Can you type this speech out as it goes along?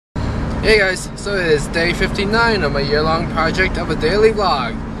Hey guys, so it is day 59 of my year-long project of a daily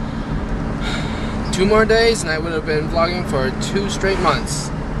vlog. 2 more days and I would have been vlogging for 2 straight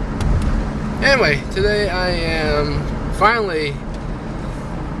months. Anyway, today I am finally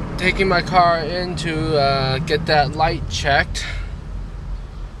taking my car in to get that light checked.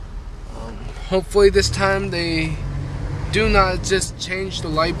 Hopefully this time they do not just change the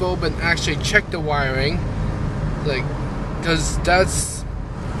light bulb and actually check the wiring.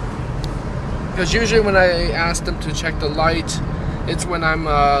 Because usually when I ask them to check the light, it's when I'm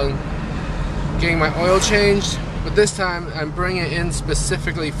getting my oil changed. But this time I'm bringing it in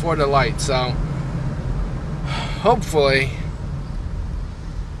specifically for the light, so hopefully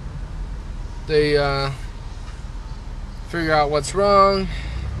they figure out what's wrong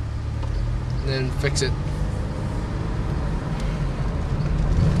and then fix it.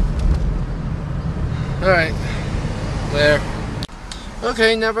 Alright, there.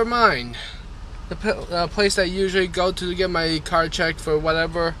 Okay, never mind. The place I usually go to get my car checked for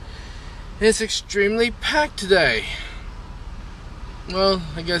whatever is extremely packed today. Well,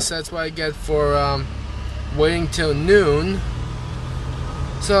 I guess that's what I get for waiting till noon.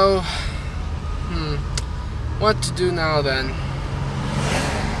 So, what to do now then?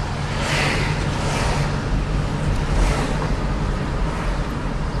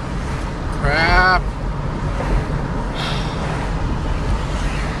 Crap.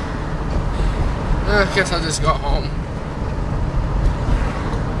 I guess I'll just go home.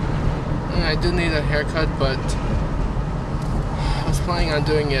 I do need a haircut, but I was planning on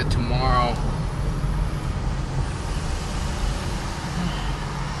doing it tomorrow.